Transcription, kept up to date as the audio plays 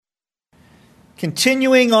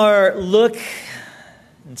Continuing our look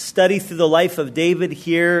and study through the life of David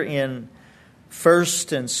here in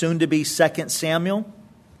 1st and soon to be 2nd Samuel.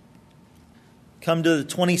 Come to the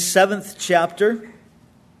 27th chapter.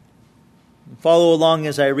 Follow along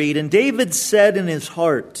as I read. And David said in his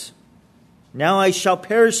heart, "Now I shall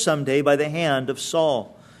perish someday by the hand of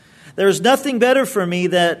Saul. There is nothing better for me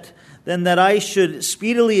than that I should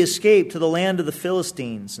speedily escape to the land of the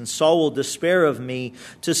Philistines, and Saul will despair of me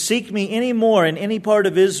to seek me any more in any part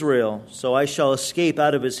of Israel, so I shall escape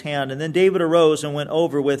out of his hand." And then David arose and went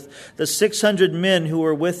over with the 600 men who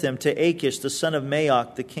were with him to Achish, the son of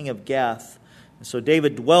Maoch, the king of Gath. And so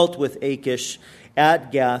David dwelt with Achish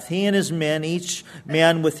at Gath, he and his men, each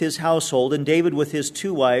man with his household, and David with his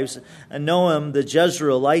 2 wives, Ahinoam the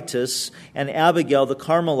Jezreelitess, and Abigail the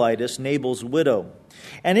Carmelitess, Nabal's widow.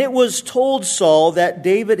 And it was told Saul that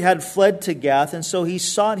David had fled to Gath, and so he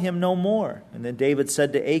sought him no more. And then David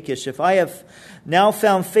said to Achish, "If I have now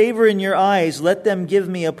found favor in your eyes, let them give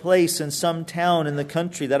me a place in some town in the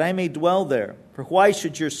country, that I may dwell there. For why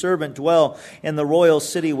should your servant dwell in the royal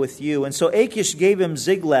city with you?" And so Achish gave him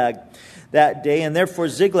Ziklag that day, and therefore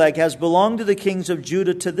Ziklag has belonged to the kings of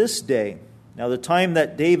Judah to this day. Now the time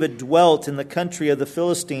that David dwelt in the country of the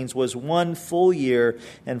Philistines was 1 full year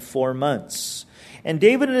and 4 months. And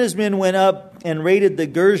David and his men went up and raided the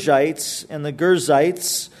Gershites and the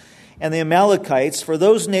Gerzites and the Amalekites, for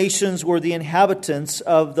those nations were the inhabitants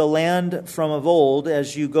of the land from of old,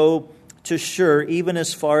 as you go to Shur, even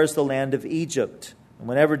as far as the land of Egypt. And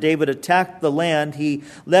whenever David attacked the land, he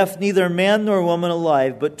left neither man nor woman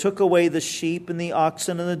alive, but took away the sheep and the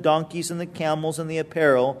oxen and the donkeys and the camels and the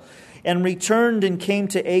apparel, and returned and came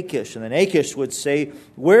to Achish. And then Achish would say,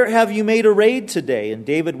 "Where have you made a raid today?" And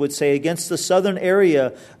David would say, "Against the southern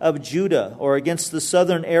area of Judah, or against the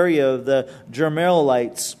southern area of the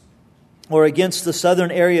Jerahmeelites, or against the southern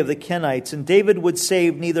area of the Kenites." And David would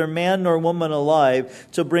save neither man nor woman alive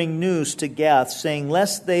to bring news to Gath, saying,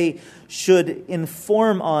 lest they should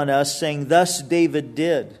inform on us, saying, "Thus David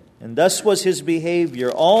did." And thus was his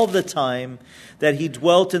behavior all the time that he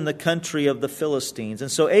dwelt in the country of the Philistines.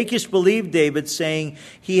 And so Achish believed David, saying,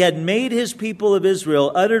 "He had made his people of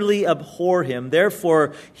Israel utterly abhor him.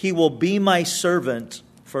 Therefore he will be my servant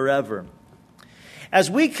forever." As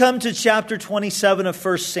we come to chapter 27 of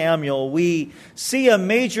 1 Samuel, we see a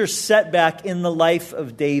major setback in the life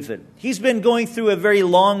of David. He's been going through a very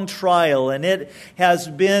long trial, and it has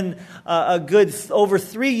been a good over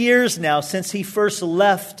 3 years now since he first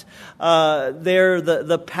left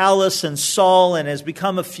the palace and Saul, and has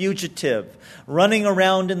become a fugitive, running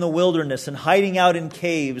around in the wilderness and hiding out in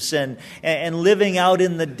caves and living out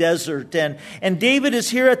in the desert. And David is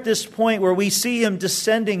here at this point where we see him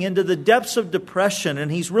descending into the depths of depression,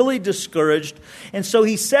 and he's really discouraged. And so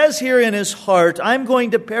he says here in his heart, "I'm going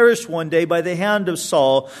to perish one day by the hand of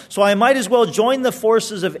Saul, so I might as well join the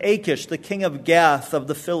forces of Achish, the king of Gath of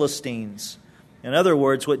the Philistines." In other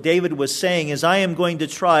words, what David was saying is, I am going to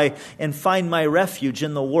try and find my refuge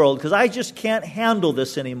in the world because I just can't handle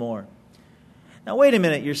this anymore. Now, wait a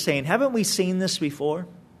minute, you're saying, haven't we seen this before?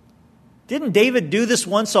 Didn't David do this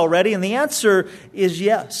once already? And the answer is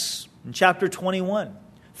yes. In chapter 21,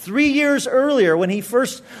 3 years earlier, when he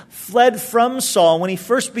first fled from Saul, when he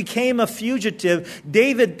first became a fugitive,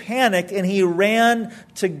 David panicked and he ran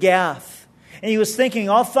to Gath. And he was thinking,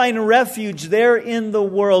 I'll find refuge there in the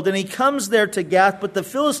world. And he comes there to Gath, but the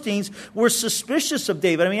Philistines were suspicious of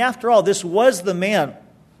David. I mean, after all, this was the man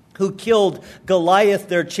who killed Goliath,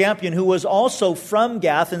 their champion, who was also from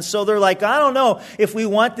Gath. And so they're like, I don't know if we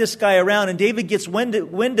want this guy around. And David gets wind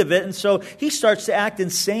of it. And so he starts to act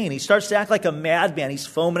insane. He starts to act like a madman. He's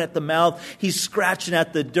foaming at the mouth. He's scratching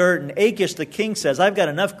at the dirt. And Achish, the king, says, I've got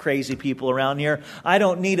enough crazy people around here. I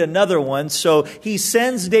don't need another one. So he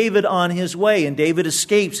sends David on his way. And David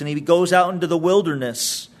escapes and he goes out into the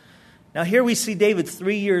wilderness. Now here we see David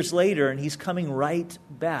 3 years later, and he's coming right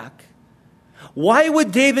back. Why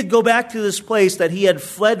would David go back to this place that he had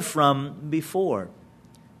fled from before?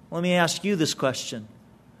 Let me ask you this question.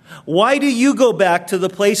 Why do you go back to the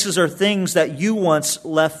places or things that you once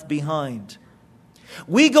left behind?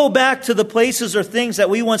 We go back to the places or things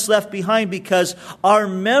that we once left behind because our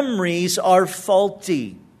memories are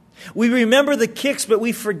faulty. We remember the kicks, but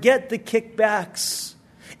we forget the kickbacks.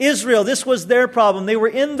 Israel, this was their problem. They were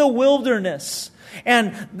in the wilderness.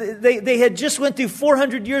 And they had just went through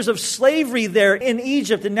 400 years of slavery there in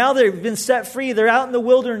Egypt, and now they've been set free. They're out in the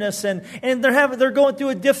wilderness, and they're going through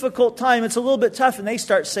a difficult time. It's a little bit tough, and they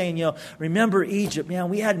start saying, remember Egypt, man,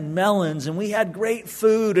 we had melons, and we had great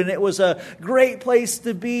food, and it was a great place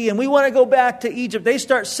to be, and we want to go back to Egypt. They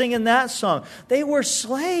start singing that song. They were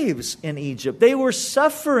slaves in Egypt. They were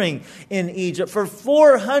suffering in Egypt for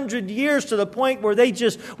 400 years to the point where they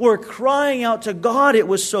just were crying out to God. It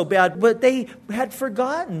was so bad, but they had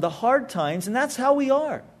forgotten the hard times, and that's how we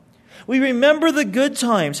are. We remember the good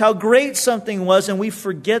times, how great something was, and we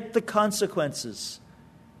forget the consequences.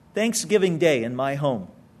 Thanksgiving Day in my home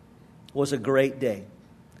was a great day.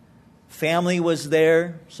 Family was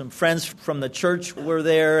there. Some friends from the church were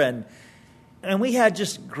there, and we had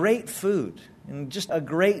just great food and just a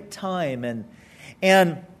great time.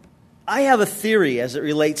 And I have a theory as it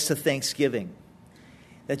relates to Thanksgiving,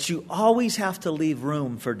 that you always have to leave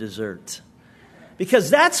room for dessert.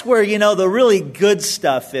 Because that's where, the really good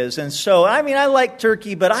stuff is. And so, I like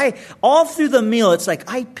turkey, but all through the meal, it's like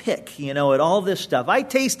I pick, at all this stuff. I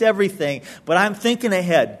taste everything, but I'm thinking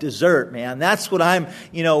ahead. Dessert, man, that's what I'm,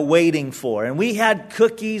 waiting for. And we had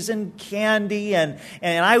cookies and candy, and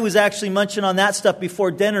I was actually munching on that stuff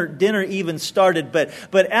before dinner even started.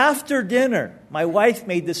 But after dinner, my wife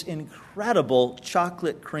made this incredible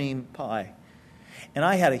chocolate cream pie. And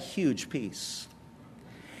I had a huge piece.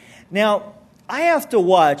 Now, I have to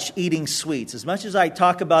watch eating sweets. As much as I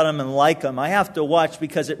talk about them and like them, I have to watch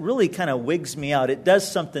because it really kind of wigs me out. It does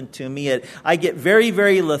something to me. I get very,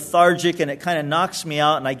 very lethargic, and it kind of knocks me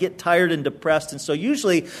out, and I get tired and depressed. And so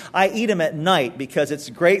usually I eat them at night because it's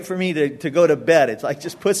great for me to go to bed. It's like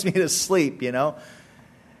just puts me to sleep,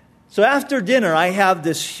 So after dinner, I have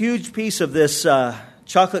this huge piece of this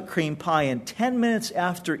chocolate cream pie, and 10 minutes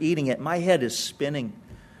after eating it, my head is spinning.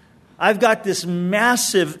 I've got this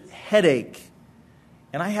massive headache.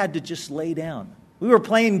 And I had to just lay down. We were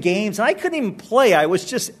playing games, and I couldn't even play. I was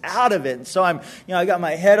just out of it. And so I got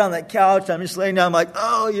my head on the couch. I'm just laying down. I'm like,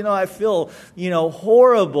 I feel,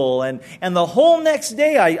 horrible. And the whole next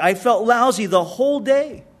day, I felt lousy the whole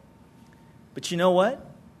day. But you know what?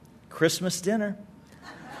 Christmas dinner.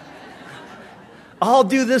 I'll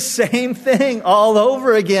do the same thing all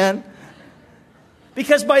over again.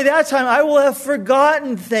 Because by that time, I will have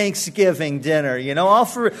forgotten Thanksgiving dinner.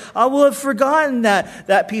 I will have forgotten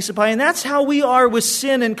that piece of pie. And that's how we are with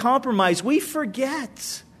sin and compromise. We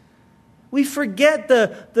forget. We forget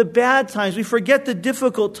the bad times. We forget the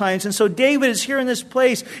difficult times. And so David is here in this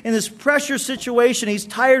place, in this pressure situation. He's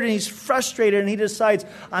tired and he's frustrated, and he decides,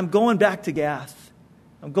 I'm going back to Gath.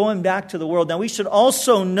 I'm going back to the world. Now, we should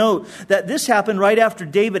also note that this happened right after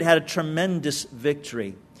David had a tremendous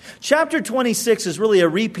victory. Chapter 26 is really a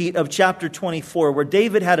repeat of chapter 24, where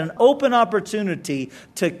David had an open opportunity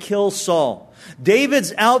to kill Saul.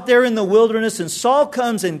 David's out there in the wilderness, and Saul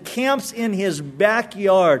comes and camps in his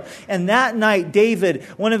backyard. And that night, David,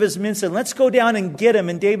 one of his men said, let's go down and get him.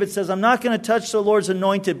 And David says, I'm not going to touch the Lord's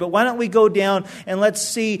anointed, but why don't we go down and let's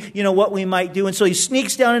see, what we might do. And so he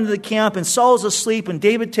sneaks down into the camp, and Saul's asleep, and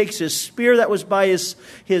David takes his spear that was by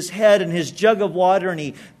his head and his jug of water, and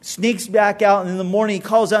he sneaks back out. And in the morning, he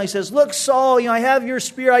calls out, he says, look, Saul, I have your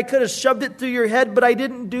spear. I could have shoved it through your head, but I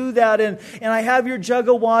didn't do that. And I have your jug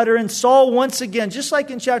of water. And Saul, once again, just like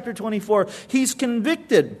in chapter 24, he's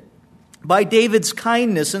convicted by David's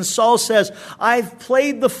kindness. And Saul says, I've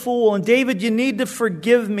played the fool. And David, you need to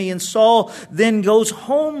forgive me. And Saul then goes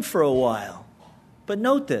home for a while. But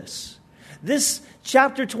note this. This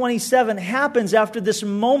chapter 27 happens after this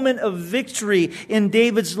moment of victory in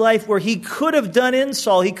David's life, where he could have done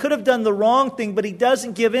insult. He could have done the wrong thing, but he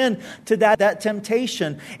doesn't give in to that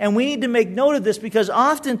temptation. And we need to make note of this, because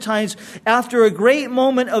oftentimes after a great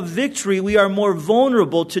moment of victory, we are more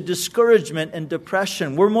vulnerable to discouragement and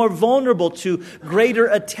depression. We're more vulnerable to greater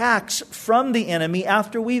attacks from the enemy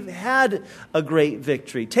after we've had a great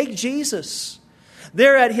victory. Take Jesus.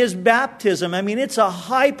 There at his baptism, it's a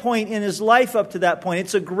high point in his life up to that point.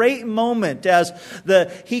 It's a great moment as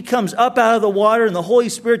he comes up out of the water and the Holy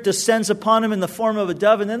Spirit descends upon him in the form of a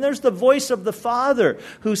dove. And then there's the voice of the Father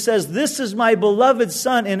who says, this is my beloved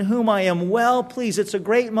Son in whom I am well pleased. It's a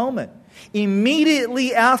great moment.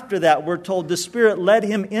 Immediately after that, we're told the Spirit led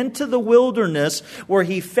him into the wilderness, where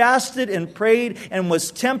he fasted and prayed and was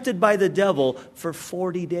tempted by the devil for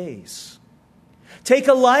 40 days. Take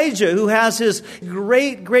Elijah, who has his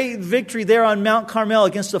great, great victory there on Mount Carmel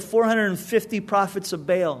against the 450 prophets of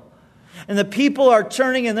Baal. And the people are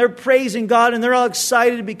turning and they're praising God, and they're all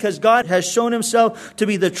excited because God has shown himself to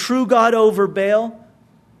be the true God over Baal.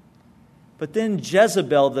 But then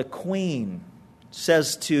Jezebel, the queen,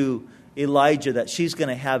 says to Elijah that she's going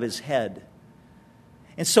to have his head.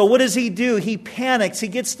 And so what does he do? He panics. He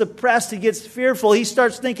gets depressed. He gets fearful. He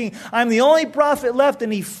starts thinking, I'm the only prophet left,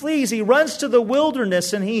 and he flees. He runs to the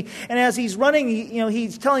wilderness, and as he's running,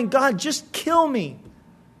 he's telling God, just kill me.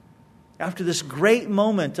 After this great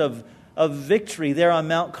moment of victory there on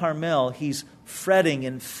Mount Carmel, he's fretting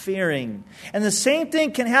and fearing. And the same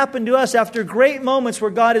thing can happen to us after great moments where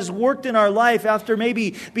God has worked in our life, after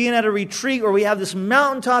maybe being at a retreat where we have this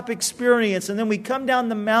mountaintop experience, and then we come down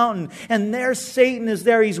the mountain and there Satan is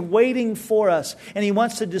there. He's waiting for us, and he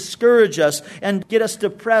wants to discourage us and get us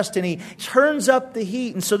depressed, and he turns up the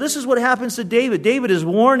heat. And so this is what happens to David. David is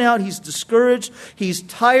worn out. He's discouraged. He's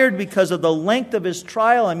tired because of the length of his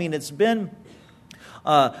trial. I mean, it's been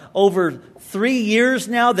over 3 years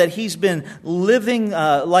now that he's been living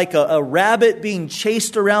like a rabbit being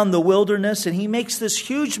chased around the wilderness. And he makes this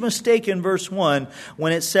huge mistake in verse 1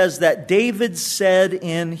 when it says that David said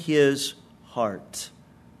in his heart.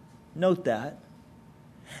 Note that.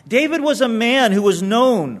 David was a man who was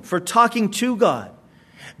known for talking to God,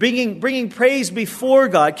 bringing praise before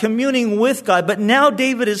God, communing with God. But now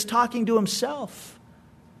David is talking to himself.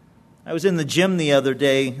 I was in the gym the other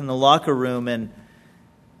day in the locker room, and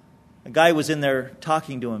a guy was in there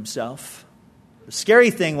talking to himself. The scary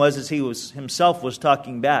thing was he himself was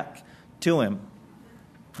talking back to him.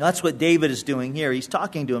 That's what David is doing here. He's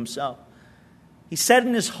talking to himself. He said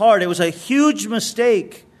in his heart, it was a huge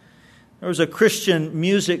mistake. There was a Christian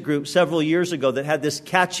music group several years ago that had this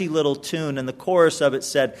catchy little tune, and the chorus of it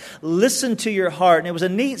said, "Listen to your heart." And it was a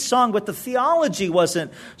neat song, but the theology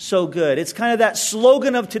wasn't so good. It's kind of that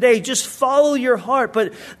slogan of today, just follow your heart.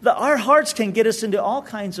 But our hearts can get us into all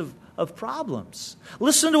kinds of problems.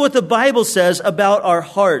 Listen to what the Bible says about our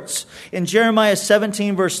hearts. In Jeremiah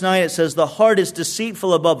 17, verse 9, it says, "The heart is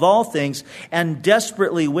deceitful above all things and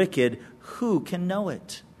desperately wicked. Who can know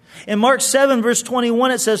it?" In Mark 7, verse 21,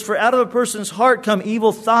 it says, "For out of a person's heart come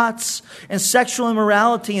evil thoughts and sexual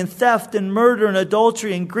immorality and theft and murder and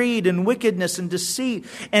adultery and greed and wickedness and deceit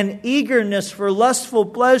and eagerness for lustful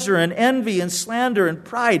pleasure and envy and slander and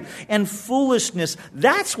pride and foolishness."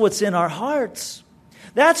 That's what's in our hearts.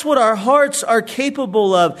 That's what our hearts are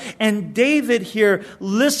capable of. And David here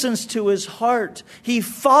listens to his heart. He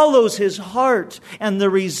follows his heart. And the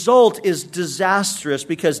result is disastrous,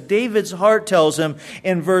 because David's heart tells him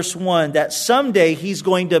in verse 1 that someday he's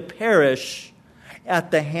going to perish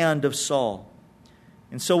at the hand of Saul.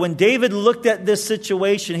 And so when David looked at this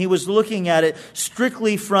situation, he was looking at it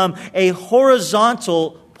strictly from a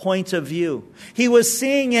horizontal point of view. He was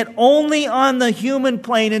seeing it only on the human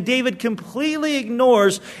plane, and David completely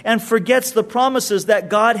ignores and forgets the promises that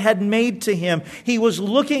God had made to him. He was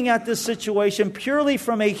looking at this situation purely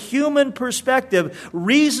from a human perspective,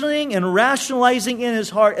 reasoning and rationalizing in his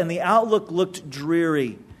heart, and the outlook looked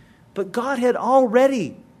dreary. But God had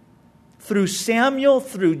already, through Samuel,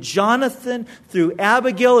 through Jonathan, through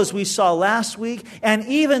Abigail, as we saw last week, and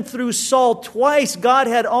even through Saul twice, God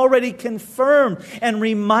had already confirmed and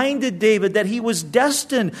reminded David that he was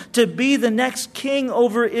destined to be the next king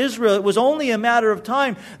over Israel. It was only a matter of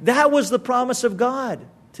time. That was the promise of God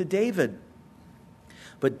to David.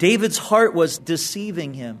 But David's heart was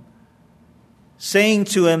deceiving him, saying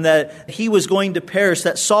to him that he was going to perish,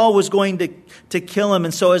 that Saul was going to kill him.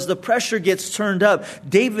 And so as the pressure gets turned up,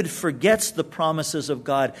 David forgets the promises of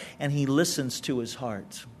God, and he listens to his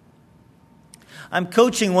heart. I'm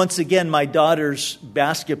coaching once again my daughter's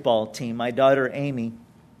basketball team, my daughter Amy.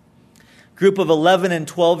 Group of 11 and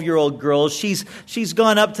 12-year-old girls. She's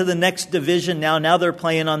gone up to the next division now. Now they're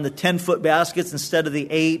playing on the 10-foot baskets instead of the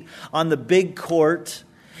 8 on the big court.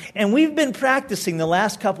 And we've been practicing the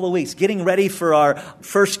last couple of weeks, getting ready for our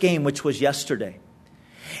first game, which was yesterday.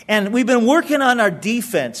 And we've been working on our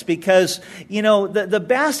defense because, the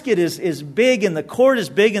basket is big and the court is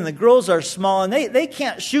big and the girls are small and they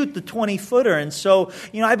can't shoot the 20-footer. And so,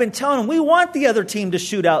 I've been telling them, we want the other team to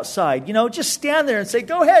shoot outside. Just stand there and say,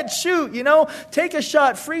 go ahead, shoot, take a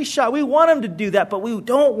shot, free shot. We want them to do that, but we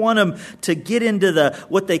don't want them to get into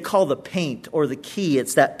what they call the paint or the key.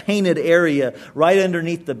 It's that painted area right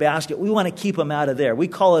underneath the basket. We want to keep them out of there. We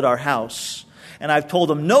call it our house. And I've told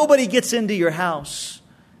them, nobody gets into your house.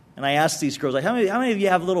 And I asked these girls, how many of you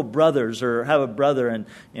have little brothers or have a brother? And,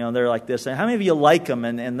 they're like this. And how many of you like them?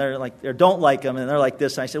 And they're like, or don't like them. And they're like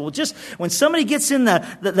this. And I said, well, just when somebody gets in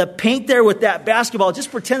the paint there with that basketball,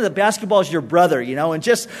 just pretend the basketball is your brother, and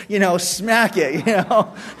just, smack it,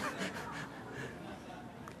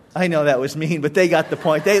 I know that was mean, but they got the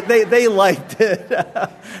point. They liked it.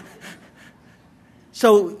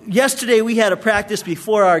 So yesterday we had a practice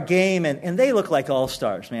before our game, and they look like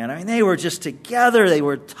all-stars, man. I mean, they were just together. They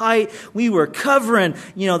were tight. We were covering,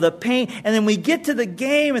 the paint. And then we get to the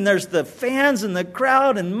game, and there's the fans and the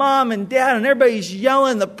crowd and mom and dad, and everybody's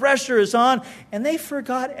yelling. The pressure is on, and they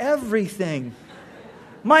forgot everything.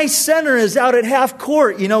 My center is out at half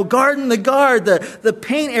court, guarding the guard. The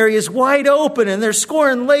paint area is wide open, and they're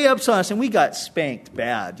scoring layups on us, and we got spanked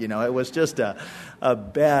bad. It was just a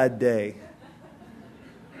bad day.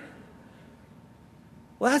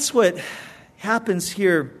 Well, that's what happens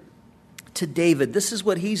here to David. This is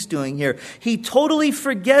what he's doing here. He totally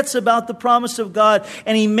forgets about the promise of God,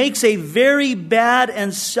 and he makes a very bad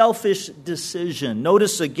and selfish decision.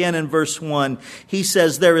 Notice again in verse 1, he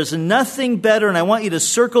says, "There is nothing better," and I want you to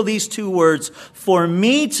circle these two words, "for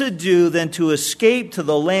me to do than to escape to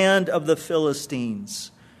the land of the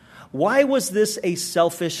Philistines." Why was this a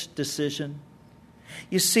selfish decision?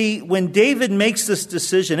 You see, when David makes this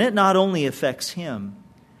decision, it not only affects him,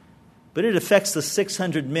 but it affects the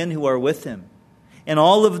 600 men who are with him and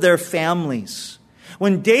all of their families.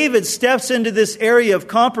 When David steps into this area of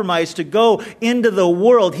compromise to go into the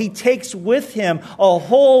world, he takes with him a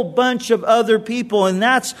whole bunch of other people. And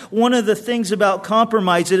that's one of the things about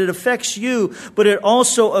compromise. It affects you, but it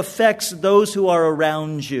also affects those who are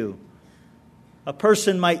around you. A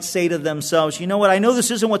person might say to themselves, "You know what, I know this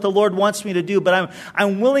isn't what the Lord wants me to do, but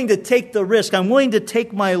I'm willing to take the risk. I'm willing to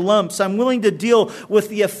take my lumps. I'm willing to deal with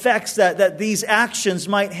the effects that these actions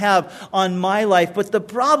might have on my life." But the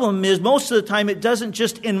problem is, most of the time, it doesn't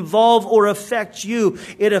just involve or affect you.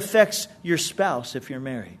 It affects your spouse if you're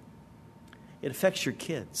married. It affects your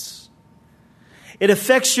kids. It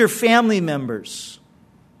affects your family members.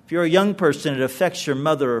 If you're a young person, it affects your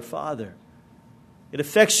mother or father. It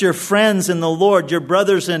affects your friends in the Lord, your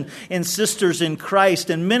brothers and sisters in Christ.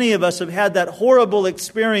 And many of us have had that horrible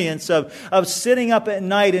experience of sitting up at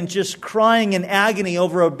night and just crying in agony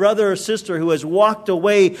over a brother or sister who has walked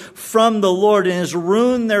away from the Lord and has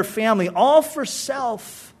ruined their family, all for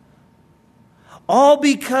self. All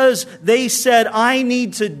because they said, "I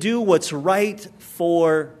need to do what's right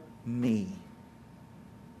for me."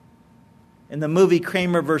 In the movie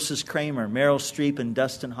Kramer versus Kramer, Meryl Streep and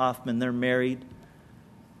Dustin Hoffman, they're married.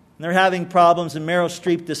 And they're having problems, and Meryl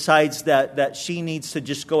Streep decides that she needs to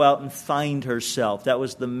just go out and find herself. That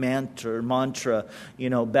was the mantra,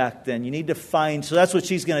 back then. You need to find, so that's what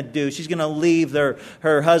she's going to do. She's going to leave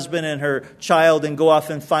her husband and her child and go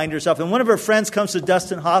off and find herself. And one of her friends comes to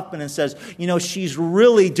Dustin Hoffman and says, "She's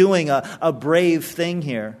really doing a brave thing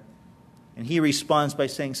here." And he responds by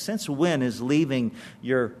saying, "Since when is leaving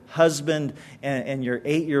your husband and your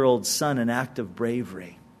 8-year-old son an act of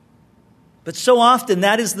bravery?" But so often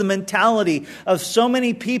that is the mentality of so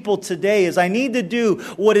many people today, is I need to do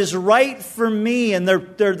what is right for me, and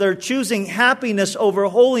they're choosing happiness over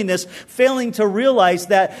holiness, failing to realize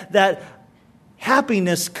that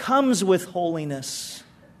happiness comes with holiness.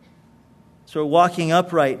 So we're walking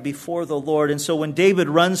upright before the Lord. And so when David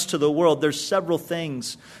runs to the world, there's several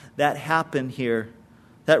things that happen here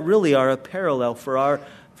that really are a parallel for our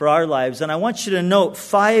lives. And I want you to note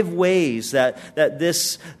 5 ways that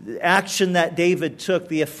this action that David took,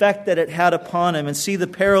 the effect that it had upon him, and see the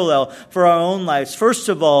parallel for our own lives. First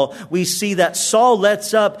of all, we see that Saul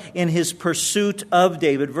lets up in his pursuit of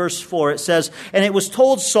David. Verse 4, it says, "And it was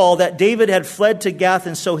told Saul that David had fled to Gath,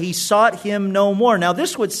 and so he sought him no more." Now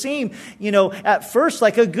this would seem, at first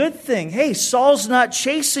like a good thing. Hey, Saul's not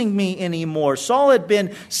chasing me anymore. Saul had been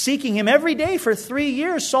seeking him every day for 3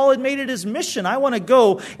 years. Saul had made it his mission. I want to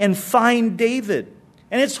go and find David.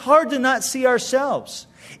 And it's hard to not see ourselves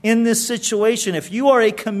in this situation. If you are a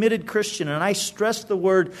committed Christian, and I stress the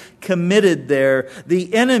word committed there,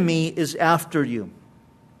 the enemy is after you.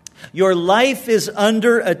 Your life is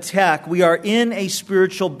under attack. We are in a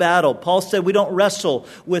spiritual battle. Paul said we don't wrestle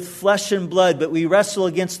with flesh and blood, but we wrestle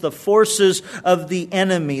against the forces of the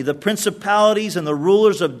enemy, the principalities and the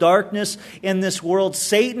rulers of darkness in this world,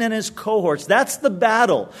 Satan and his cohorts. That's the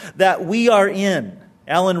battle that we are in.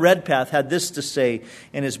 Alan Redpath had this to say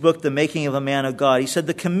in his book, The Making of a Man of God. He said,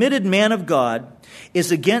 "The committed man of God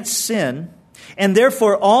is against sin, and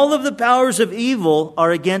therefore all of the powers of evil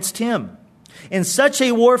are against him. In such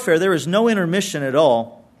a warfare, there is no intermission at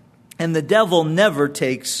all, and the devil never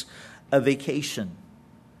takes a vacation."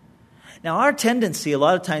 Now, our tendency a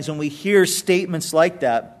lot of times when we hear statements like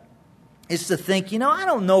that is to think, I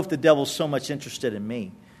don't know if the devil's so much interested in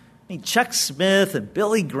me. Chuck Smith and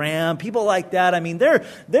Billy Graham, people like that,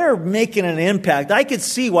 they're making an impact. I could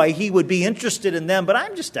see why he would be interested in them, but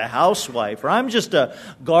I'm just a housewife, or I'm just a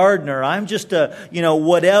gardener, I'm just a,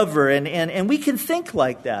 whatever. And we can think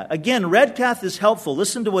like that. Again, Redpath is helpful.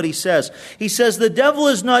 Listen to what he says. He says, the devil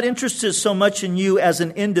is not interested so much in you as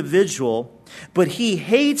an individual, but he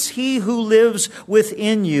hates he who lives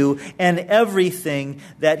within you and everything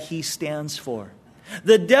that he stands for.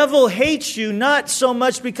 The devil hates you not so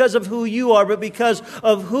much because of who you are, but because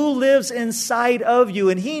of who lives inside of you.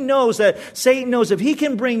 And he knows that Satan knows if he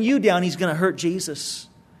can bring you down, he's going to hurt Jesus.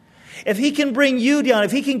 If he can bring you down,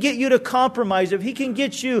 if he can get you to compromise, if he can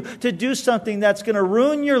get you to do something that's going to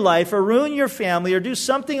ruin your life or ruin your family or do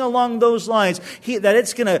something along those lines, that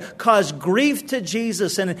it's going to cause grief to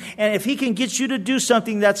Jesus. And if he can get you to do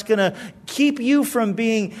something that's going to keep you from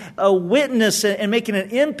being a witness and making an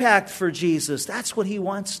impact for Jesus, that's what he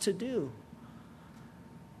wants to do.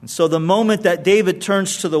 And so the moment that David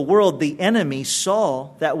turns to the world, the enemy,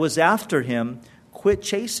 Saul, that was after him, quit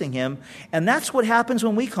chasing him. And that's what happens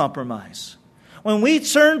when we compromise. When we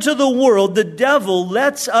turn to the world, the devil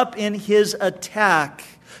lets up in his attack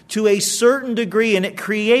to a certain degree, and it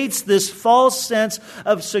creates this false sense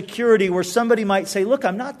of security where somebody might say, look,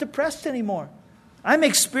 I'm not depressed anymore. I'm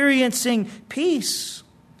experiencing peace.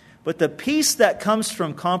 But the peace that comes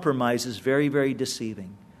from compromise is very, very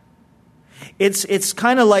deceiving. It's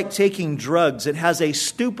kind of like taking drugs. It has a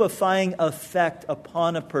stupefying effect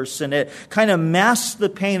upon a person. It kind of masks the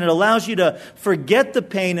pain. It allows you to forget the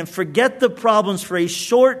pain and forget the problems for a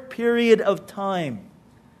short period of time.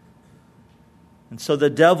 And so the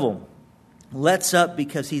devil lets up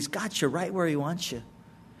because he's got you right where he wants you.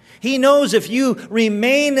 He knows if you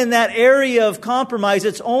remain in that area of compromise,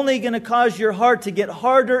 it's only going to cause your heart to get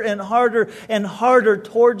harder and harder and harder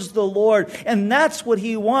towards the Lord. And that's what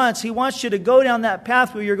he wants. He wants you to go down that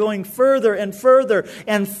path where you're going further and further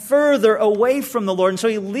and further away from the Lord. And so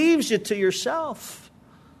he leaves you to yourself.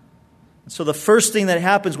 And so the first thing that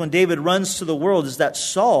happens when David runs to the world is that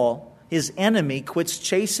Saul, his enemy, quits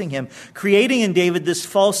chasing him, creating in David this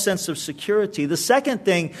false sense of security. The second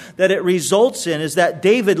thing that it results in is that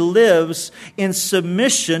David lives in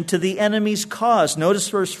submission to the enemy's cause. Notice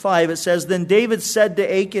verse 5. It says, then David said to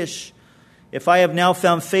Achish, if I have now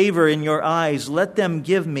found favor in your eyes, let them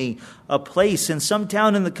give me a place in some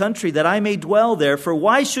town in the country that I may dwell there. For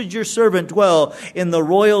why should your servant dwell in the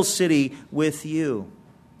royal city with you?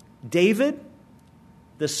 David,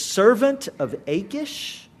 the servant of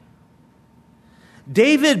Achish?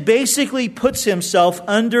 David basically puts himself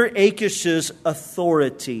under Achish's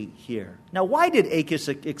authority here. Now, why did Achish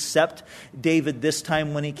accept David this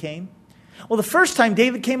time when he came? Well, the first time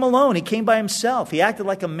David came alone. He came by himself. He acted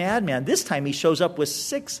like a madman. This time he shows up with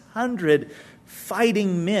 600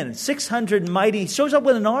 fighting men, 600 mighty. He shows up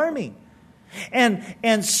with an army.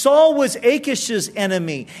 And Saul was Achish's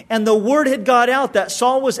enemy. And the word had got out that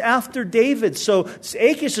Saul was after David. So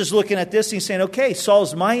Achish is looking at this and he's saying, okay,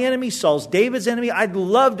 Saul's my enemy. Saul's David's enemy. I'd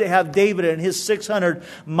love to have David and his 600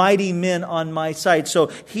 mighty men on my side. So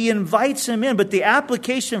he invites him in. But the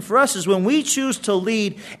application for us is when we choose to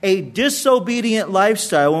lead a disobedient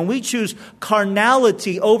lifestyle, when we choose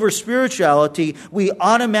carnality over spirituality, we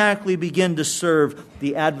automatically begin to serve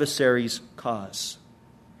the adversary's cause.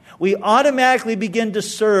 We automatically begin to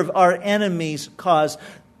serve our enemy's cause.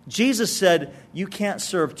 Jesus said, you can't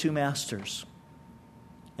serve two masters.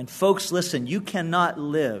 And folks, listen, you cannot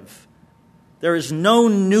live. There is no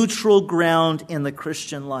neutral ground in the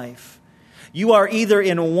Christian life. You are either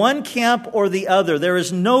in one camp or the other. There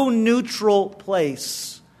is no neutral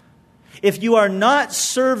place. If you are not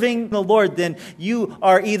serving the Lord, then you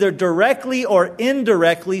are either directly or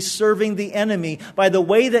indirectly serving the enemy by the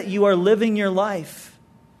way that you are living your life.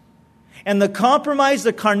 And the compromise,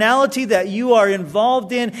 the carnality that you are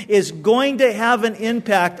involved in is going to have an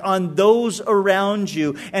impact on those around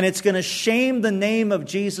you. And it's going to shame the name of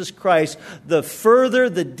Jesus Christ the further,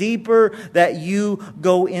 the deeper that you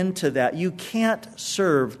go into that. You can't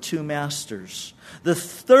serve two masters. The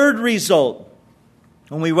third result,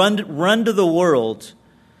 when we run to the world,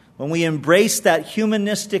 when we embrace that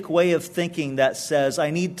humanistic way of thinking that says,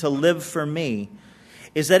 I need to live for me,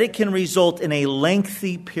 is that it can result in a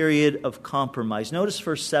lengthy period of compromise. Notice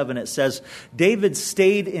verse 7, it says, David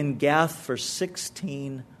stayed in Gath for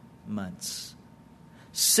 16 months.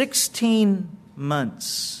 16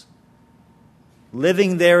 months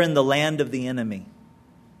living there in the land of the enemy.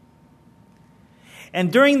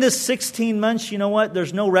 And during this 16 months, you know what?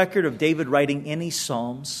 There's no record of David writing any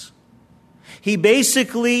psalms. He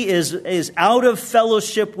basically is out of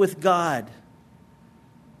fellowship with God.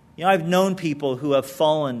 You know, I've known people who have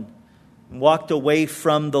fallen walked away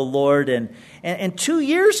from the Lord. And 2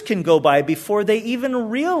 years can go by before they even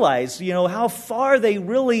realize, how far they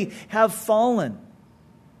really have fallen.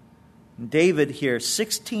 David here,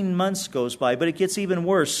 16 months goes by, but it gets even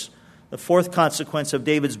worse. The fourth consequence of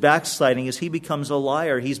David's backsliding is he becomes a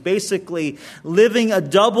liar. He's basically living a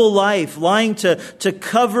double life, lying to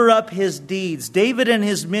cover up his deeds. David and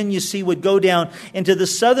his men, you see, would go down into the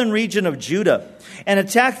southern region of Judah and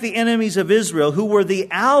attack the enemies of Israel, who were the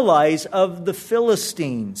allies of the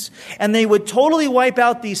Philistines. And they would totally wipe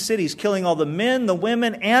out these cities, killing all the men, the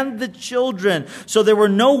women, and the children. So there were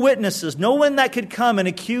no witnesses, no one that could come and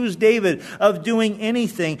accuse David of doing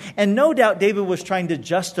anything. And no doubt David was trying to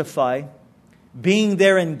justify being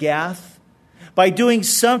there in Gath by doing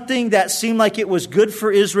something that seemed like it was good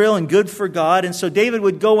for Israel and good for God. And so David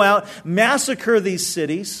would go out, massacre these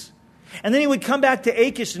cities. And then he would come back to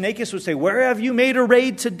Achish, and Achish would say, "Where have you made a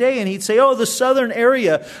raid today?" And he'd say, "Oh, the southern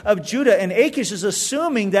area of Judah." And Achish is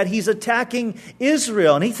assuming that he's attacking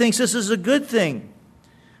Israel, and he thinks this is a good thing.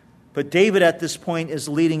 But David at this point is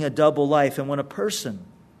leading a double life. And when a person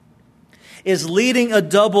is leading a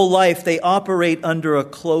double life, they operate under a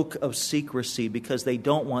cloak of secrecy because they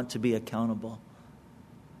don't want to be accountable.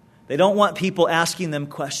 They don't want people asking them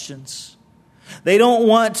questions. They don't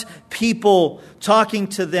want people talking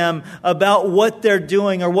to them about what they're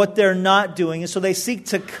doing or what they're not doing. And so they seek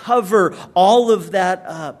to cover all of that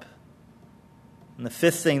up. And the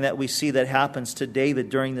fifth thing that we see that happens to David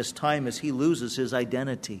during this time is he loses his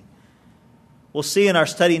identity. We'll see in our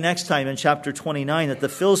study next time in chapter 29 that the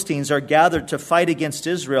Philistines are gathered to fight against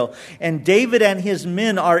Israel. And David and his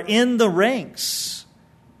men are in the ranks.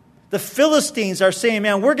 The Philistines are saying,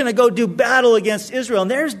 "Man, we're going to go do battle against Israel." And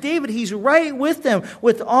there's David. He's right with them,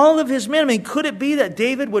 with all of his men. I mean, could it be that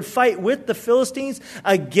David would fight with the Philistines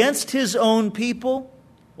against his own people?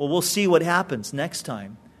 Well, we'll see what happens next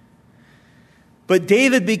time. But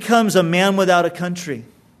David becomes a man without a country,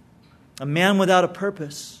 a man without a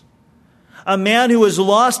purpose. A man who has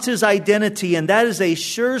lost his identity, and that is a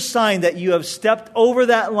sure sign that you have stepped over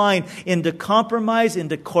that line into compromise,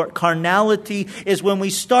 into carnality, is when we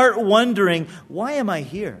start wondering, why am I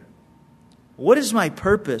here? What is my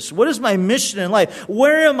purpose? What is my mission in life?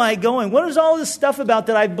 Where am I going? What is all this stuff about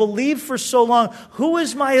that I've believed for so long? Who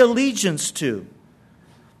is my allegiance to?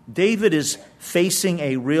 David is facing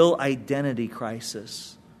a real identity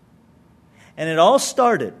crisis. And it all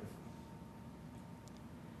started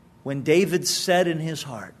when David said in his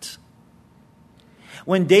heart,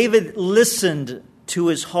 when David listened to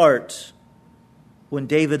his heart, when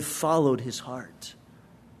David followed his heart.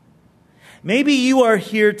 Maybe you are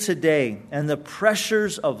here today and the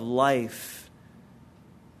pressures of life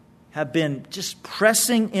have been just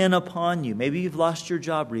pressing in upon you. Maybe you've lost your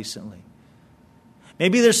job recently.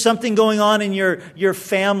 Maybe there's something going on in your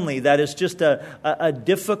family that is just a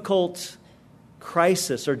difficult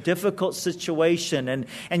crisis or difficult situation,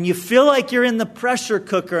 and you feel like you're in the pressure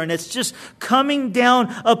cooker and it's just coming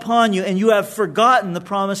down upon you, and you have forgotten the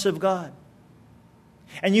promise of God.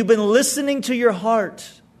 And you've been listening to your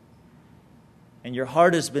heart, and your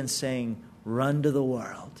heart has been saying, run to the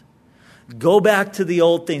world. Go back to the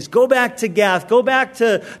old things. Go back to Gath. Go back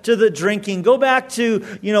to the drinking. Go back to,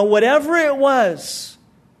 whatever it was.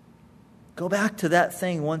 Go back to that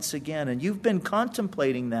thing once again. And you've been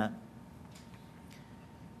contemplating that.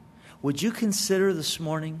 Would you consider this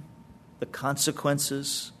morning the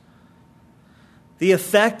consequences, the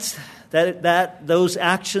effect that those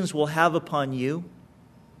actions will have upon you,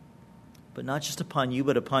 but not just upon you,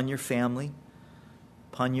 but upon your family,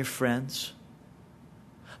 upon your friends,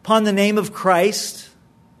 upon the name of Christ,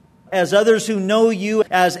 as others who know you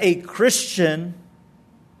as a Christian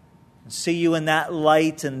see you in that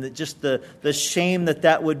light, and just the shame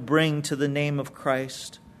that would bring to the name of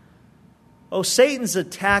Christ. Oh, Satan's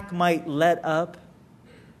attack might let up.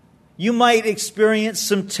 You might experience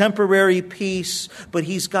some temporary peace, but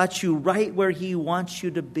he's got you right where he wants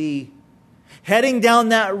you to be. Heading down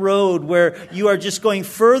that road where you are just going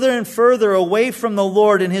further and further away from the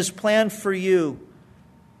Lord and his plan for you.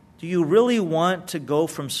 Do you really want to go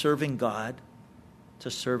from serving God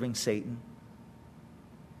to serving Satan?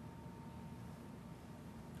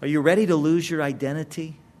 Are you ready to lose your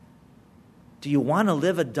identity? Do you want to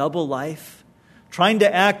live a double life? Trying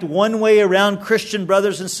to act one way around Christian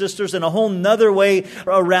brothers and sisters and a whole nother way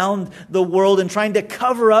around the world, and trying to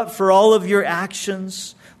cover up for all of your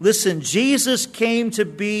actions? Listen, Jesus came to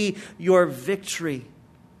be your victory.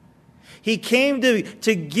 He came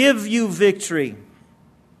to give you victory.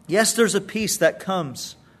 Yes, there's a peace that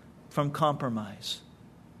comes from compromise.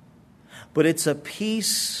 But it's a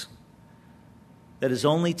peace that is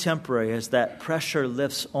only temporary, as that pressure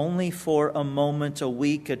lifts only for a moment, a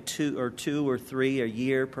week, two or three, a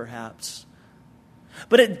year perhaps.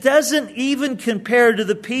 But it doesn't even compare to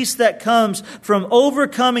the peace that comes from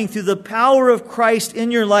overcoming through the power of Christ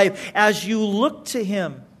in your life as you look to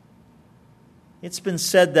Him. It's been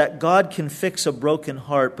said that God can fix a broken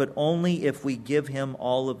heart, but only if we give Him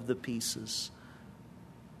all of the pieces.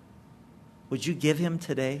 Would you give Him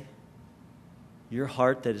today your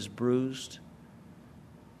heart that is bruised,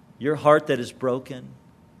 your heart that is broken,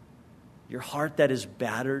 your heart that is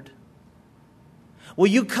battered? Will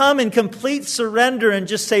you come in complete surrender and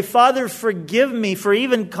just say, Father, forgive me for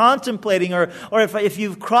even contemplating, or if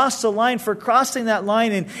you've crossed the line, for crossing that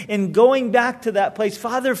line and going back to that place.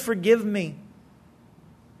 Father, forgive me.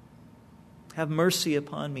 Have mercy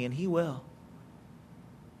upon me, and He will.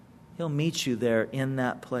 He'll meet you there in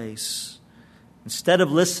that place. Instead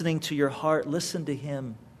of listening to your heart, listen to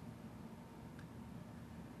Him.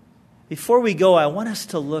 Before we go, I want us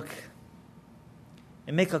to look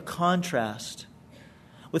and make a contrast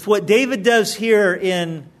with what David does here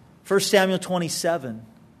in 1 Samuel 27,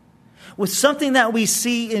 with something that we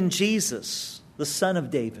see in Jesus, the Son of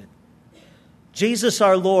David. Jesus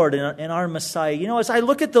our Lord and our Messiah. You know, as I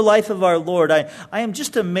look at the life of our Lord, I am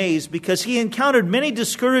just amazed because He encountered many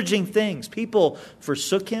discouraging things. People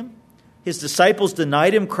forsook Him. His disciples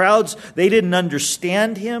denied Him. Crowds, they didn't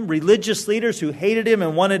understand Him. Religious leaders who hated Him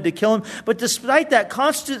and wanted to kill Him. But despite that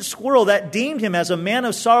constant swirl that deemed Him as a man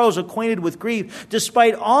of sorrows acquainted with grief,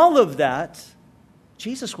 despite all of that,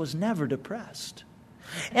 Jesus was never depressed.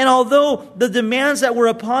 And although the demands that were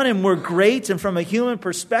upon Him were great, and from a human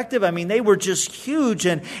perspective, I mean, they were just huge,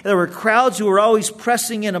 and there were crowds who were always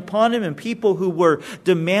pressing in upon Him and people who were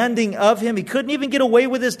demanding of Him. He couldn't even get away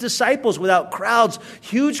with His disciples without crowds,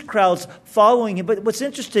 huge crowds following Him. But what's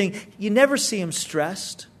interesting, you never see Him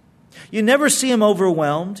stressed. You never see Him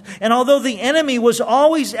overwhelmed. And although the enemy was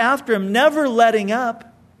always after Him, never letting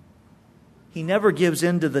up, He never gives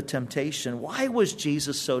in to the temptation. Why was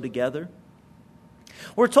Jesus so together?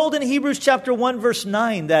 We're told in Hebrews chapter 1, verse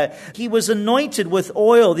 9, that He was anointed with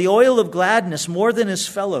oil, the oil of gladness, more than His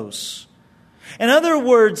fellows. In other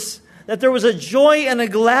words, that there was a joy and a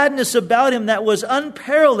gladness about Him that was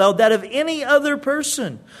unparalleled, that of any other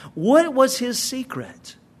person. What was His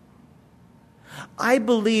secret? I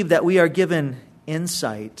believe that we are given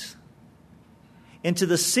insight into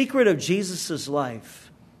the secret of Jesus'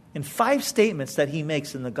 life in 5 statements that He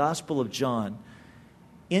makes in the Gospel of John.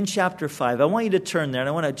 In chapter 5, I want you to turn there, and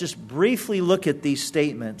I want to just briefly look at these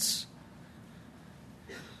statements.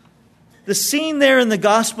 The scene there in the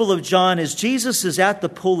Gospel of John is Jesus is at the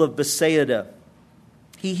pool of Bethsaida.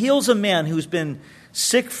 He heals a man who's been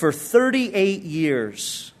sick for 38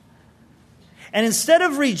 years. And instead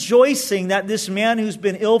of rejoicing that this man who's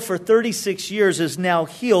been ill for 36 years is now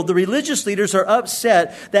healed, the religious leaders are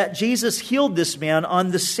upset that Jesus healed this man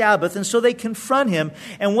on the Sabbath, and so they confront Him.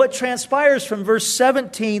 And what transpires from verse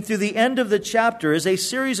 17 through the end of the chapter is a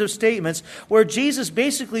series of statements where Jesus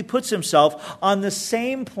basically puts Himself on the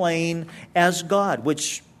same plane as God,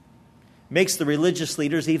 which makes the religious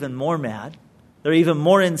leaders even more mad. They're even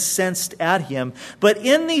more incensed at Him. But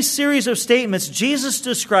in these series of statements, Jesus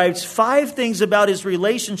describes 5 things about His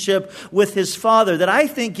relationship with His Father that I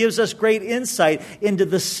think gives us great insight into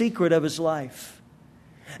the secret of His life.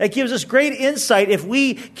 It gives us great insight if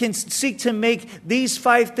we can seek to make these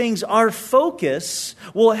 5 things our focus,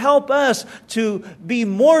 will help us to be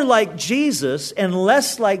more like Jesus and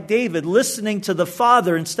less like David, listening to the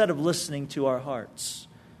Father instead of listening to our hearts.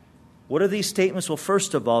 What are these statements? Well,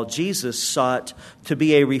 first of all, Jesus sought to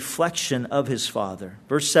be a reflection of His Father.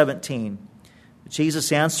 Verse 17,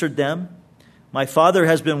 Jesus answered them, "My Father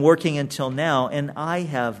has been working until now, and I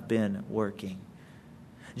have been working."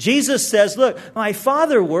 Jesus says, look, my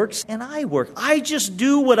Father works and I work. I just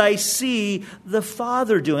do what I see the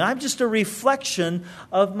Father doing. I'm just a reflection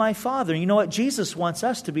of my Father. You know what? Jesus wants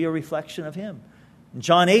us to be a reflection of Him. In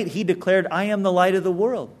John 8, He declared, "I am the light of the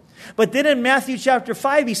world." But then in Matthew chapter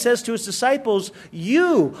 5, He says to His disciples,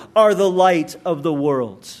 "You are the light of the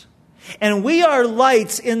world." And we are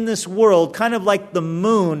lights in this world, kind of like the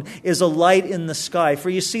moon is a light in the sky.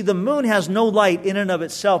 For you see, the moon has no light in and of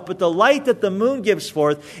itself, but the light that the moon gives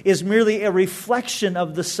forth is merely a reflection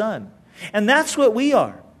of the sun. And that's what we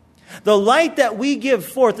are. The light that we give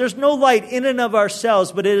forth, there's no light in and of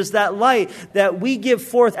ourselves, but it is that light that we give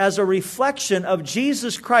forth as a reflection of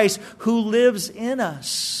Jesus Christ who lives in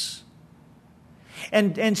us.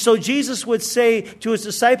 And so Jesus would say to His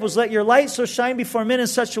disciples, "Let your light so shine before men in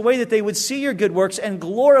such a way that they would see your good works and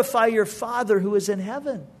glorify your Father who is in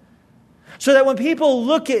heaven." So that when people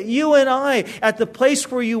look at you and I, at the place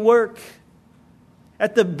where you work,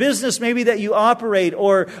 at the business maybe that you operate,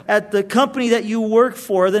 or at the company that you work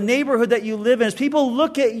for, or the neighborhood that you live in, as people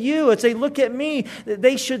look at you, as they look at me,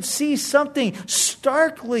 they should see something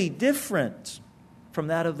starkly different from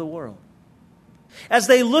that of the world. As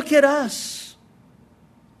they look at us,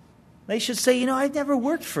 they should say, I've never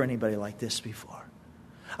worked for anybody like this before.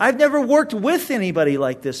 I've never worked with anybody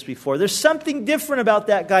like this before. There's something different about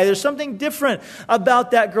that guy. There's something different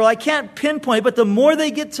about that girl. I can't pinpoint it, but the more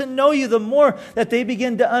they get to know you, the more that they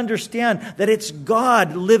begin to understand that it's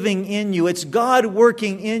God living in you. It's God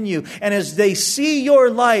working in you. And as they see your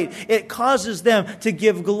light, it causes them to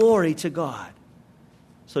give glory to God.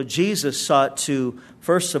 So Jesus sought to,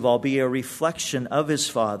 first of all, be a reflection of his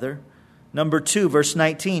Father. Number 2, verse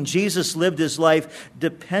 19, Jesus lived his life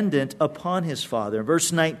dependent upon his Father.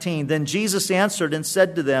 Verse 19, then Jesus answered and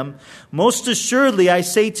said to them, most assuredly I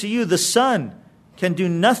say to you, the Son can do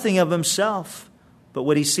nothing of himself, but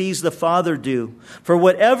what he sees the Father do. For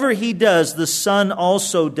whatever he does, the Son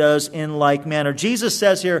also does in like manner. Jesus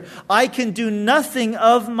says here, I can do nothing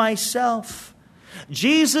of myself.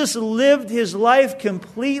 Jesus lived his life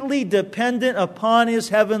completely dependent upon his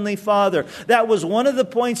heavenly Father. That was one of the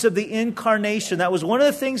points of the incarnation. That was one of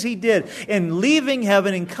the things he did in leaving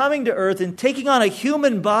heaven and coming to earth and taking on a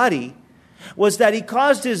human body, was that he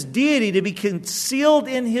caused his deity to be concealed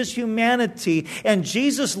in his humanity. And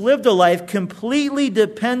Jesus lived a life completely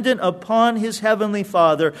dependent upon his heavenly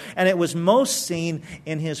Father. And it was most seen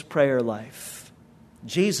in his prayer life.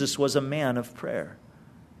 Jesus was a man of prayer.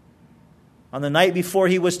 On the night before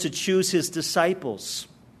he was to choose his disciples,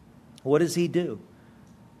 what does he do?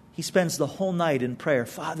 He spends the whole night in prayer.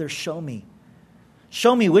 Father, show me.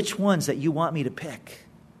 Show me which ones that you want me to pick.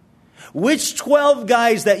 Which 12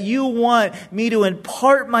 guys that you want me to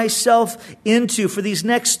impart myself into for these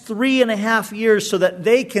next 3.5 years so that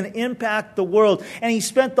they can impact the world. And he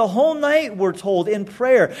spent the whole night, we're told, in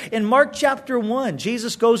prayer. In Mark chapter 1,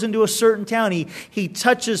 Jesus goes into a certain town. He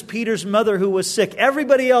touches Peter's mother who was sick.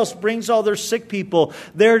 Everybody else brings all their sick people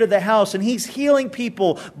there to the house. And he's healing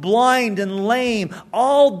people, blind and lame,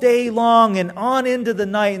 all day long and on into the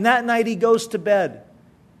night. And that night he goes to bed.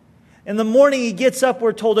 In the morning he gets up,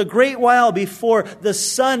 we're told, a great while before the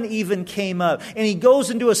sun even came up. And he goes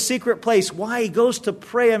into a secret place. Why? He goes to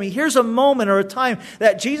pray. I mean, here's a moment or a time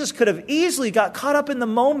that Jesus could have easily got caught up in the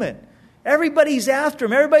moment. Everybody's after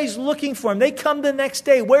him. Everybody's looking for him. They come the next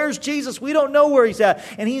day. Where's Jesus? We don't know where he's at.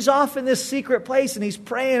 And he's off in this secret place and he's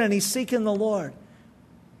praying and he's seeking the Lord.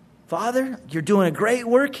 Father, you're doing a great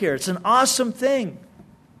work here. It's an awesome thing.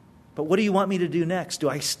 But what do you want me to do next? Do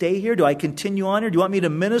I stay here? Do I continue on here? Do you want me to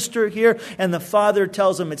minister here? And the Father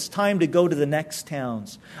tells him it's time to go to the next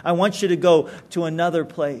towns. I want you to go to another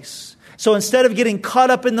place. So instead of getting caught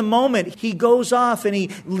up in the moment, he goes off and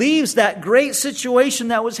he leaves that great situation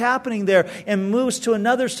that was happening there and moves to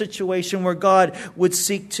another situation where God would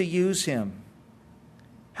seek to use him.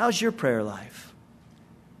 How's your prayer life?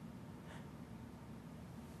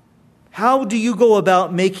 How do you go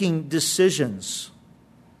about making decisions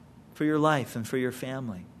for your life and for your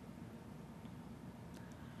family?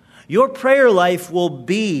 Your prayer life will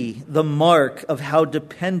be the mark of how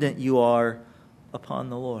dependent you are upon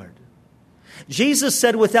the Lord. Jesus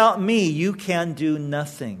said, without me, you can do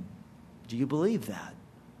nothing. Do you believe that?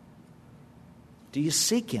 Do you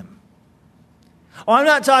seek him? Oh, I'm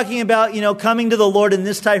not talking about, coming to the Lord in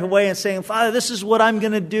this type of way and saying, Father, this is what I'm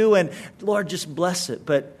going to do, and Lord, just bless it.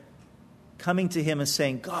 But coming to him and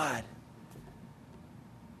saying, God,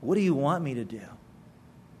 what do you want me to do?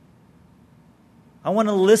 I want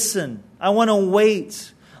to listen. I want to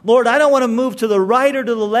wait. Lord, I don't want to move to the right or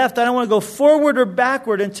to the left. I don't want to go forward or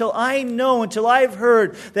backward until I know, until I've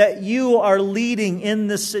heard that you are leading in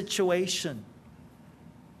this situation.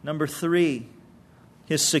 Number 3,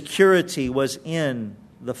 his security was in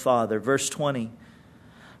the Father. Verse 20.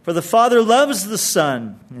 For the Father loves the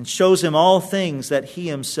Son and shows him all things that he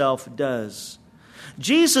himself does.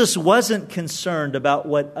 Jesus wasn't concerned about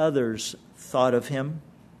what others thought of him.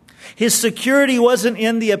 His security wasn't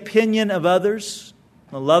in the opinion of others,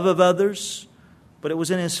 the love of others, but it was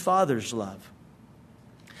in his Father's love.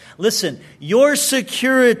 Listen, your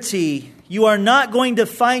security, you are not going to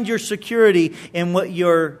find your security in what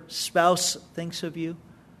your spouse thinks of you.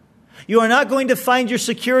 You are not going to find your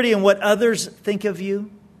security in what others think of you.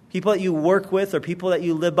 People that you work with or people that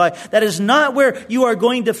you live by. That is not where you are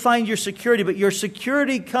going to find your security. But your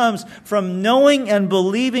security comes from knowing and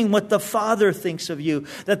believing what the Father thinks of you.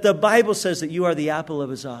 That the Bible says that you are the apple of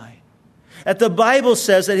his eye. That the Bible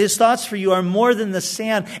says that his thoughts for you are more than the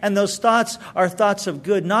sand. And those thoughts are thoughts of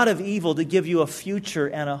good, not of evil, to give you a future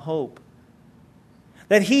and a hope.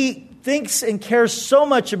 That he thinks and cares so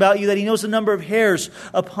much about you that He knows the number of hairs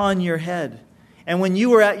upon your head. And when you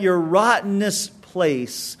were at your rottenness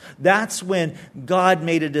place, that's when God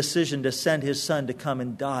made a decision to send His Son to come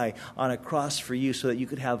and die on a cross for you so that you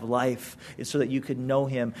could have life, and so that you could know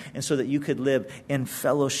Him, and so that you could live in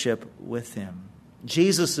fellowship with Him.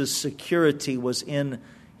 Jesus' security was in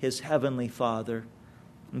His Heavenly Father.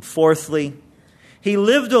 And fourthly, He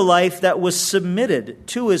lived a life that was submitted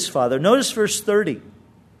to His Father. Notice verse 30.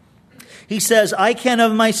 He says, I can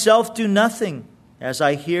of myself do nothing. As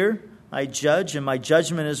I hear, I judge, and my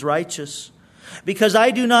judgment is righteous. Because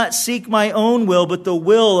I do not seek my own will, but the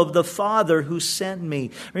will of the Father who sent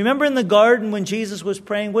me. Remember in the garden when Jesus was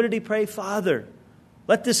praying, what did He pray? Father,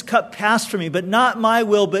 let this cup pass from me, but not my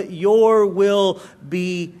will, but your will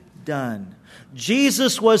be done.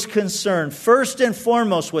 Jesus was concerned first and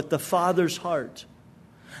foremost with the Father's heart,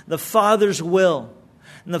 the Father's will,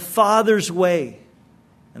 and the Father's way,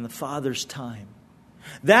 and the Father's time.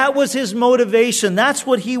 That was His motivation. That's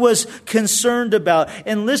what He was concerned about.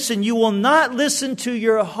 And listen, you will not listen to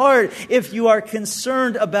your heart if you are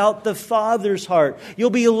concerned about the Father's heart. You'll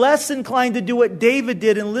be less inclined to do what David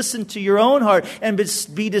did and listen to your own heart and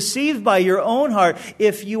be deceived by your own heart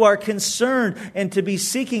if you are concerned and to be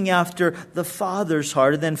seeking after the Father's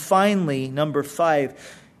heart. And then finally, number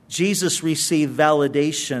 5, Jesus received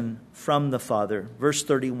validation from the Father. Verse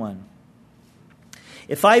 31.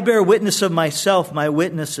 If I bear witness of myself, my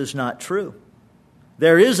witness is not true.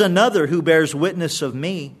 There is another who bears witness of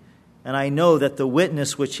me, and I know that the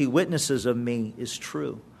witness which He witnesses of me is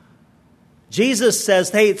true. Jesus says,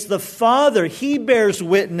 hey, it's the Father. He bears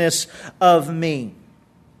witness of me.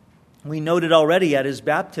 We noted already at His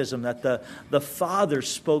baptism that the Father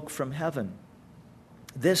spoke from heaven.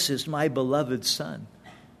 This is my beloved Son,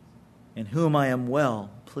 in whom I am well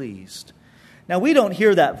pleased. Now, we don't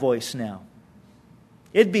hear that voice now.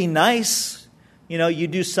 It'd be nice, you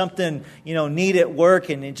do something, neat at work,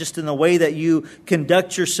 and just in the way that you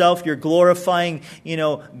conduct yourself, you're glorifying,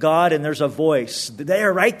 God, and there's a voice. They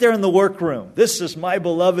are right there in the workroom. This is my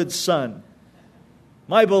beloved son,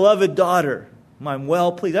 my beloved daughter. I'm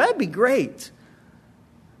well pleased. That'd be great.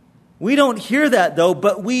 We don't hear that, though,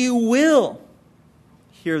 but we will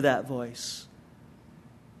hear that voice.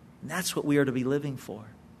 And that's what we are to be living for.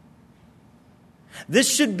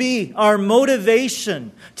 This should be our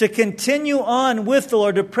motivation to continue on with the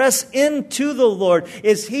Lord, to press into the Lord.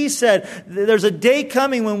 As He said, there's a day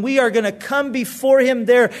coming when we are going to come before Him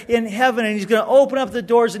there in heaven, and He's going to open up the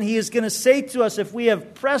doors, and He is going to say to us, if we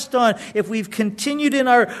have pressed on, if we've continued in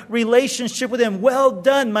our relationship with Him, well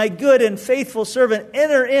done, my good and faithful servant,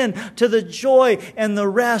 enter in to the joy and the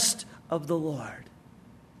rest of the Lord.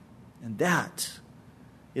 And that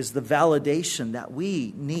is the validation that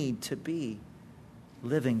we need to be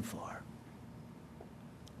living for.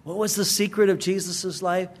 What was the secret of Jesus'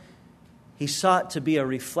 life? He sought to be a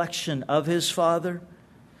reflection of His Father.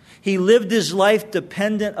 He lived His life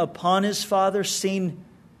dependent upon His Father, seen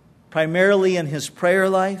primarily in His prayer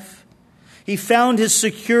life. He found His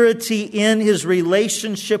security in His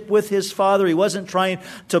relationship with His Father. He wasn't trying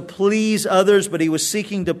to please others, but He was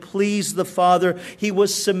seeking to please the Father. He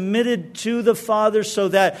was submitted to the Father so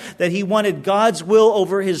that He wanted God's will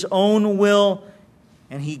over His own will.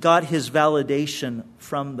 And He got His validation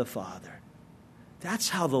from the Father. That's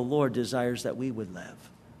how the Lord desires that we would live.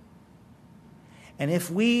 And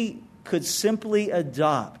if we could simply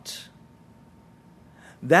adopt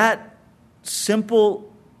that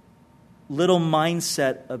simple little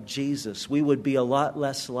mindset of Jesus, we would be a lot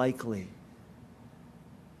less likely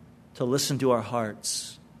to listen to our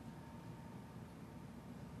hearts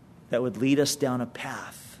that would lead us down a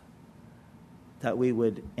path that we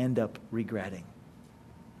would end up regretting.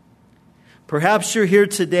 Perhaps you're here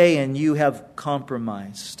today and you have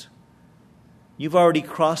compromised. You've already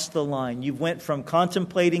crossed the line. You've went from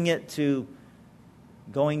contemplating it to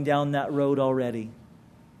going down that road already.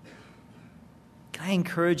 Can I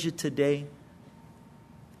encourage you today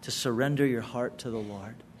to surrender your heart to the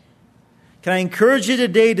Lord? Can I encourage you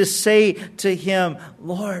today to say to Him,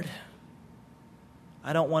 Lord,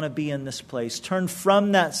 I don't want to be in this place. Turn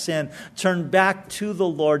from that sin. Turn back to the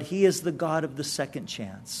Lord. He is the God of the second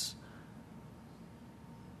chance.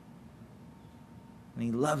 And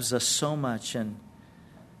He loves us so much, and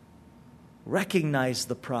recognize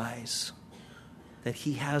the prize that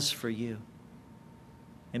He has for you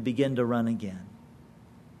and begin to run again.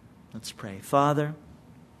 Let's pray. Father,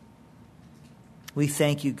 we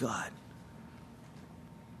thank You, God,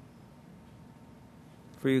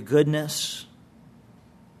 for Your goodness,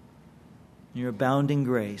 Your abounding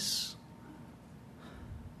grace.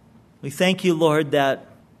 We thank You, Lord, that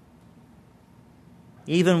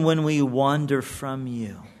even when we wander from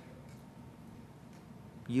you,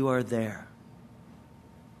 you are there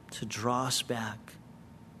to draw us back.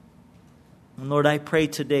 And Lord, I pray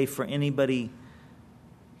today for anybody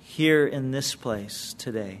here in this place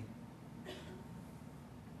today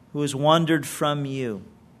who has wandered from you,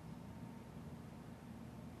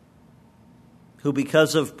 who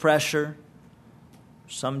because of pressure,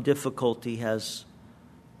 some difficulty has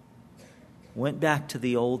went back to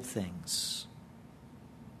the old things.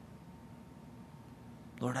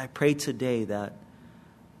 Lord, I pray today that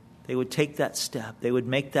they would take that step, they would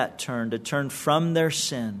make that turn, to turn from their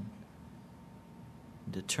sin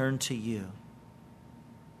and to turn to you,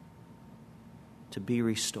 to be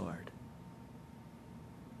restored.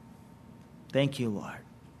 Thank you, Lord.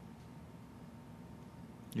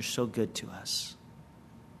 You're so good to us.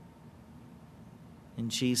 In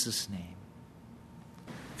Jesus' name.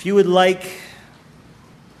 If you would like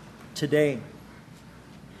today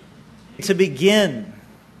to begin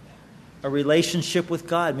a relationship with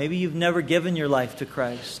God, maybe you've never given your life to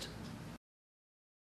Christ.